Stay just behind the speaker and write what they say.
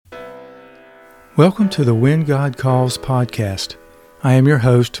Welcome to the When God Calls podcast. I am your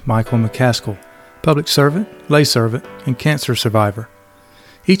host, Michael McCaskill, public servant, lay servant, and cancer survivor.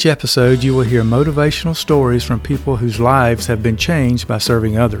 Each episode you will hear motivational stories from people whose lives have been changed by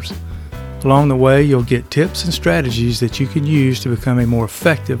serving others. Along the way, you'll get tips and strategies that you can use to become a more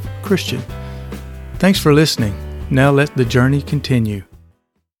effective Christian. Thanks for listening. Now let the journey continue.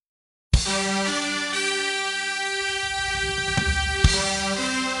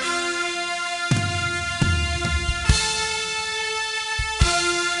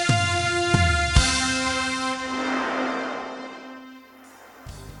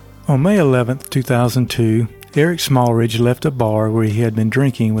 On May 11, 2002, Eric Smallridge left a bar where he had been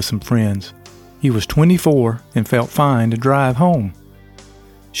drinking with some friends. He was 24 and felt fine to drive home.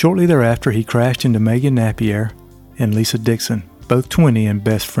 Shortly thereafter, he crashed into Megan Napier and Lisa Dixon, both 20 and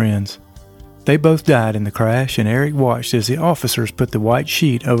best friends. They both died in the crash, and Eric watched as the officers put the white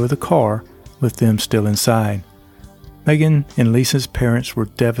sheet over the car with them still inside. Megan and Lisa's parents were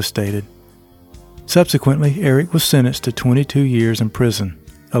devastated. Subsequently, Eric was sentenced to 22 years in prison.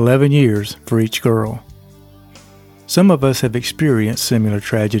 11 years for each girl. Some of us have experienced similar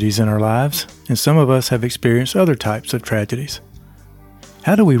tragedies in our lives, and some of us have experienced other types of tragedies.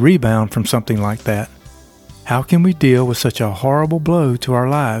 How do we rebound from something like that? How can we deal with such a horrible blow to our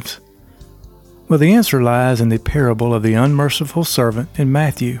lives? Well, the answer lies in the parable of the unmerciful servant in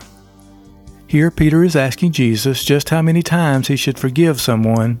Matthew. Here, Peter is asking Jesus just how many times he should forgive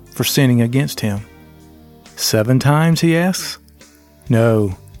someone for sinning against him. 7 times, he asks?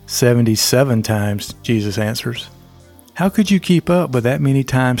 No, 77 times, Jesus answers. How could you keep up with that many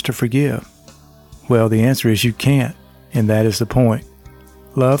times to forgive? Well, the answer is you can't, and that is the point.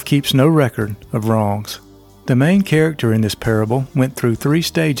 Love keeps no record of wrongs. The main character in this parable went through 3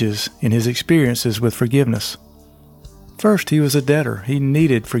 stages in his experiences with forgiveness. First, he was a debtor. He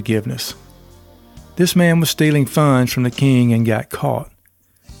needed forgiveness. This man was stealing funds from the king and got caught.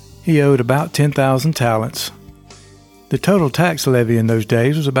 He owed about 10,000 talents. The total tax levy in those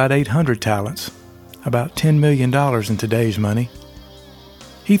days was about 800 talents, about $10 million in today's money.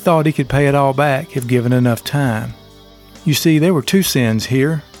 He thought he could pay it all back if given enough time. You see, there were 2 sins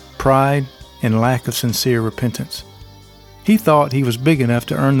here, pride and lack of sincere repentance. He thought he was big enough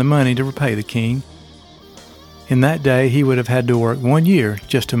to earn the money to repay the king. In that day, he would have had to work 1 year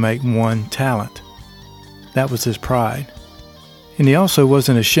just to make 1 talent. That was his pride. And he also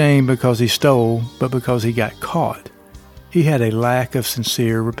wasn't ashamed because he stole, but because he got caught. He had a lack of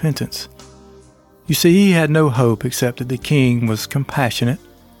sincere repentance. You see, he had no hope except that the king was compassionate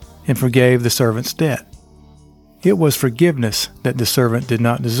and forgave the servant's debt. It was forgiveness that the servant did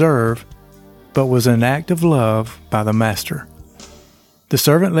not deserve, but was an act of love by the master. The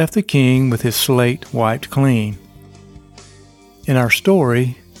servant left the king with his slate wiped clean. In our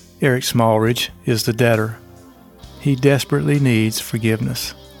story, Eric Smallridge is the debtor. He desperately needs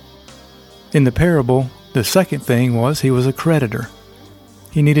forgiveness. In the parable, the second thing was he was a creditor.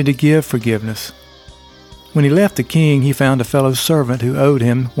 He needed to give forgiveness. When he left the king, he found a fellow servant who owed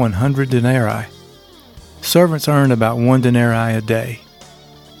him 100 denarii. Servants earned about 1 denarii a day.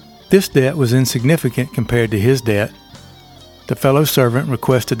 This debt was insignificant compared to his debt. The fellow servant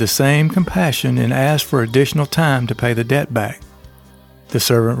requested the same compassion and asked for additional time to pay the debt back. The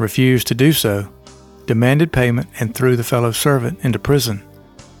servant refused to do so, demanded payment, and threw the fellow servant into prison.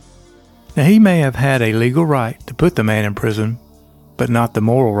 Now, he may have had a legal right to put the man in prison, but not the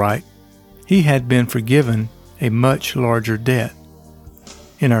moral right. He had been forgiven a much larger debt.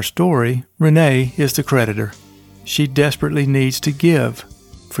 In our story, Renee is the creditor. She desperately needs to give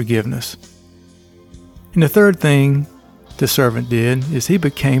forgiveness. And the third thing the servant did is he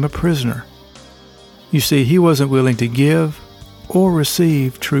became a prisoner. You see, he wasn't willing to give or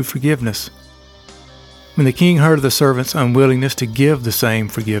receive true forgiveness. When the king heard of the servant's unwillingness to give the same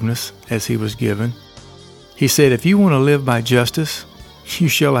forgiveness as he was given, he said, "If you want to live by justice, you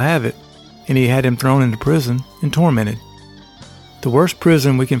shall have it." And he had him thrown into prison and tormented. The worst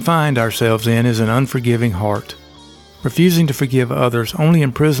prison we can find ourselves in is an unforgiving heart. Refusing to forgive others only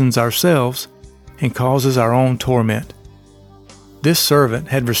imprisons ourselves and causes our own torment. This servant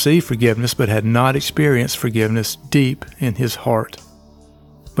had received forgiveness but had not experienced forgiveness deep in his heart.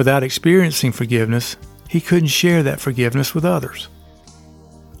 Without experiencing forgiveness, he couldn't share that forgiveness with others.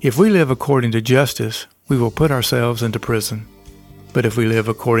 If we live according to justice, we will put ourselves into prison. But if we live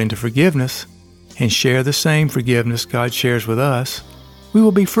according to forgiveness and share the same forgiveness God shares with us, we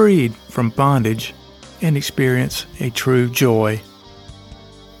will be freed from bondage and experience a true joy.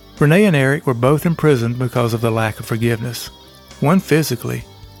 Renee and Eric were both imprisoned because of the lack of forgiveness, one physically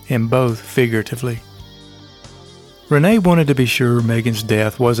and both figuratively. Renee wanted to be sure Megan's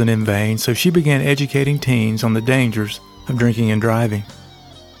death wasn't in vain, so she began educating teens on the dangers of drinking and driving.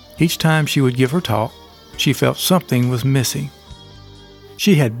 Each time she would give her talk, she felt something was missing.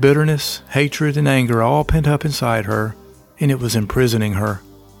 She had bitterness, hatred, and anger all pent up inside her, and it was imprisoning her.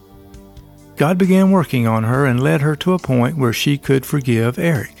 God began working on her and led her to a point where she could forgive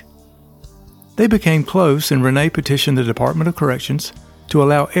Eric. They became close, and Renee petitioned the Department of Corrections to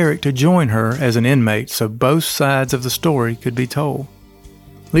allow Eric to join her as an inmate so both sides of the story could be told.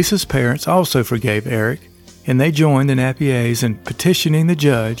 Lisa's parents also forgave Eric, and they joined the Nappies in petitioning the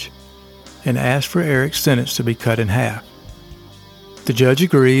judge and asked for Eric's sentence to be cut in half. The judge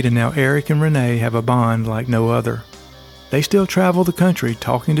agreed, and now Eric and Renee have a bond like no other. They still travel the country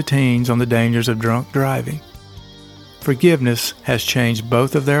talking to teens on the dangers of drunk driving. Forgiveness has changed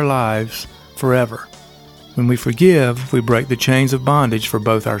both of their lives forever. When we forgive, we break the chains of bondage for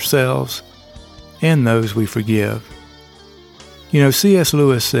both ourselves and those we forgive. You know, C.S.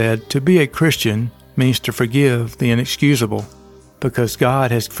 Lewis said, to be a Christian means to forgive the inexcusable, because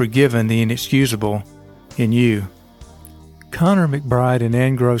God has forgiven the inexcusable in you. Connor McBride and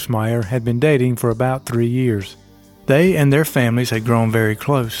Ann Grossmeyer had been dating for about 3 years. They and their families had grown very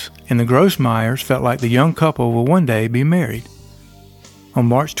close, and the Grossmeyers felt like the young couple will one day be married. On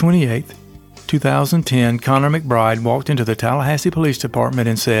March 28, 2010, Connor McBride walked into the Tallahassee Police Department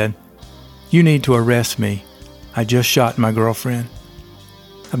and said, "You need to arrest me. I just shot my girlfriend."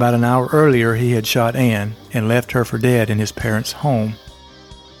 About an hour earlier, he had shot Ann and left her for dead in his parents' home.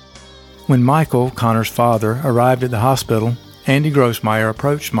 When Michael, Connor's father, arrived at the hospital, Andy Grossmeyer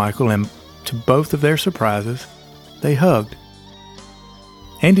approached Michael, and to both of their surprises, they hugged.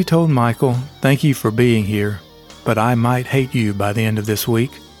 Andy told Michael, "Thank you for being here, but I might hate you by the end of this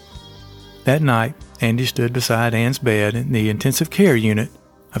week." That night, Andy stood beside Ann's bed in the intensive care unit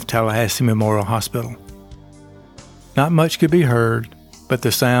of Tallahassee Memorial Hospital. Not much could be heard, but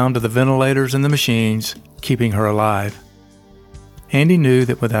the sound of the ventilators and the machines keeping her alive. Andy knew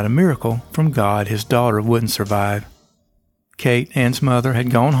that without a miracle from God, his daughter wouldn't survive. Kate, Ann's mother, had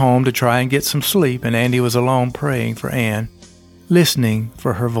gone home to try and get some sleep, and Andy was alone praying for Ann, listening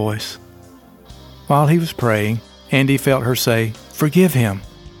for her voice. While he was praying, Andy felt her say, "Forgive him."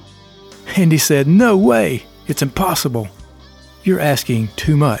 Andy said, "No way! It's impossible. You're asking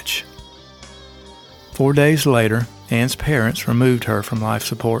too much." 4 days later, Ann's parents removed her from life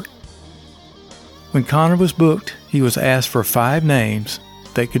support. When Connor was booked, he was asked for 5 names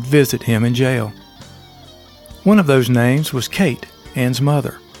that could visit him in jail. One of those names was Kate, Ann's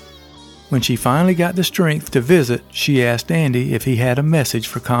mother. When she finally got the strength to visit, she asked Andy if he had a message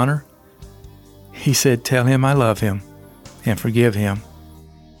for Connor. He said, "Tell him I love him and forgive him."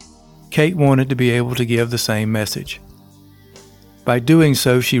 Kate wanted to be able to give the same message. By doing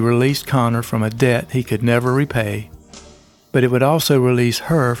so, she released Connor from a debt he could never repay, but it would also release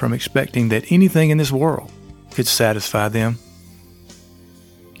her from expecting that anything in this world could satisfy them.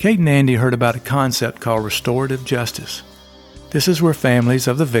 Kate and Andy heard about a concept called restorative justice. This is where families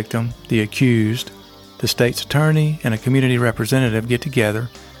of the victim, the accused, the state's attorney, and a community representative get together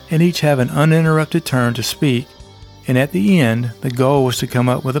and each have an uninterrupted turn to speak, and at the end, the goal was to come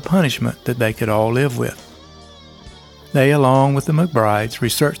up with a punishment that they could all live with. They, along with the McBrides,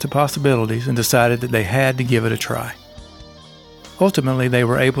 researched the possibilities and decided that they had to give it a try. Ultimately, they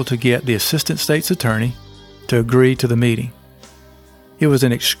were able to get the assistant state's attorney to agree to the meeting. It was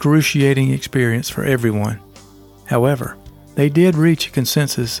an excruciating experience for everyone. However, they did reach a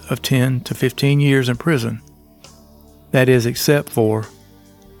consensus of 10 to 15 years in prison. That is, except for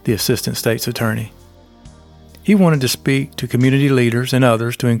the assistant state's attorney. He wanted to speak to community leaders and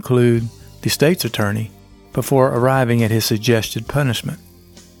others to include the state's attorney before arriving at his suggested punishment.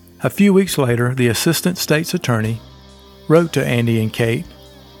 A few weeks later, the assistant state's attorney wrote to Andy and Kate,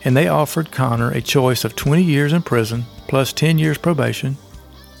 and they offered Connor a choice of 20 years in prison plus 10 years probation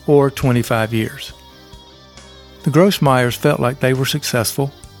or 25 years. The Grossmeyers felt like they were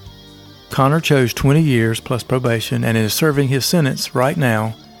successful. Connor chose 20 years plus probation and is serving his sentence right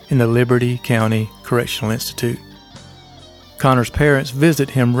now in the Liberty County Correctional Institute. Connor's parents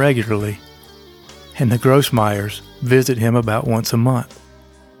visit him regularly, and the Grossmeyers visit him about once a month.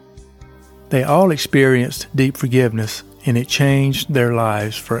 They all experienced deep forgiveness, and it changed their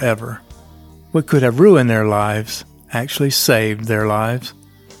lives forever. What could have ruined their lives actually saved their lives.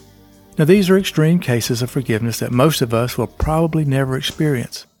 Now, these are extreme cases of forgiveness that most of us will probably never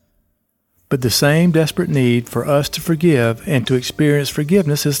experience. But the same desperate need for us to forgive and to experience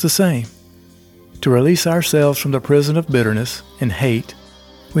forgiveness is the same. To release ourselves from the prison of bitterness and hate,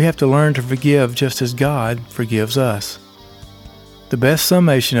 we have to learn to forgive just as God forgives us. The best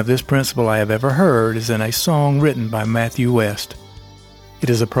summation of this principle I have ever heard is in a song written by Matthew West. It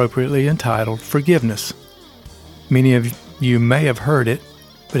is appropriately entitled Forgiveness. Many of you may have heard it,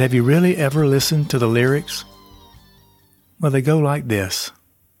 but have you really ever listened to the lyrics? Well, they go like this.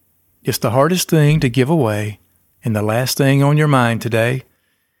 It's the hardest thing to give away, and the last thing on your mind today.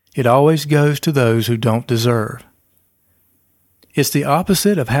 It always goes to those who don't deserve. It's the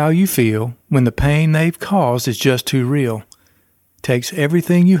opposite of how you feel when the pain they've caused is just too real. Takes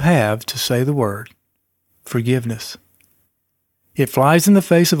everything you have to say the word. Forgiveness. It flies in the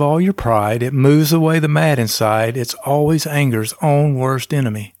face of all your pride. It moves away the mad inside. It's always anger's own worst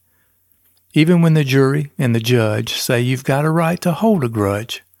enemy. Even when the jury and the judge say you've got a right to hold a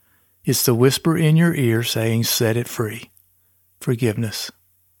grudge, it's the whisper in your ear saying, set it free. Forgiveness.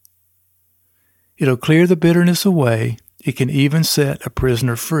 It'll clear the bitterness away. It can even set a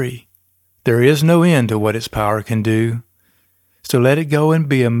prisoner free. There is no end to what its power can do. So let it go and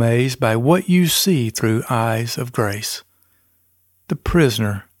be amazed by what you see through eyes of grace. The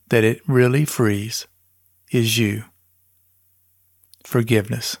prisoner that it really frees is you.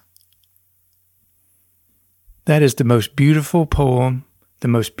 Forgiveness. That is the most beautiful poem, the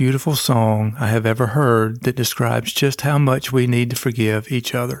most beautiful song I have ever heard that describes just how much we need to forgive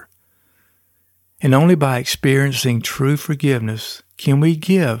each other. And only by experiencing true forgiveness can we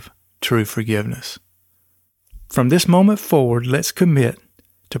give true forgiveness. From this moment forward, let's commit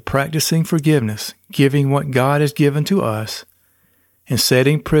to practicing forgiveness, giving what God has given to us, and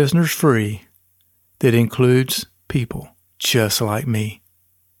setting prisoners free. That includes people just like me.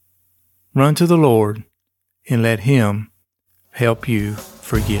 Run to the Lord and let Him help you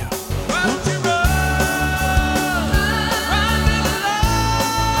forgive.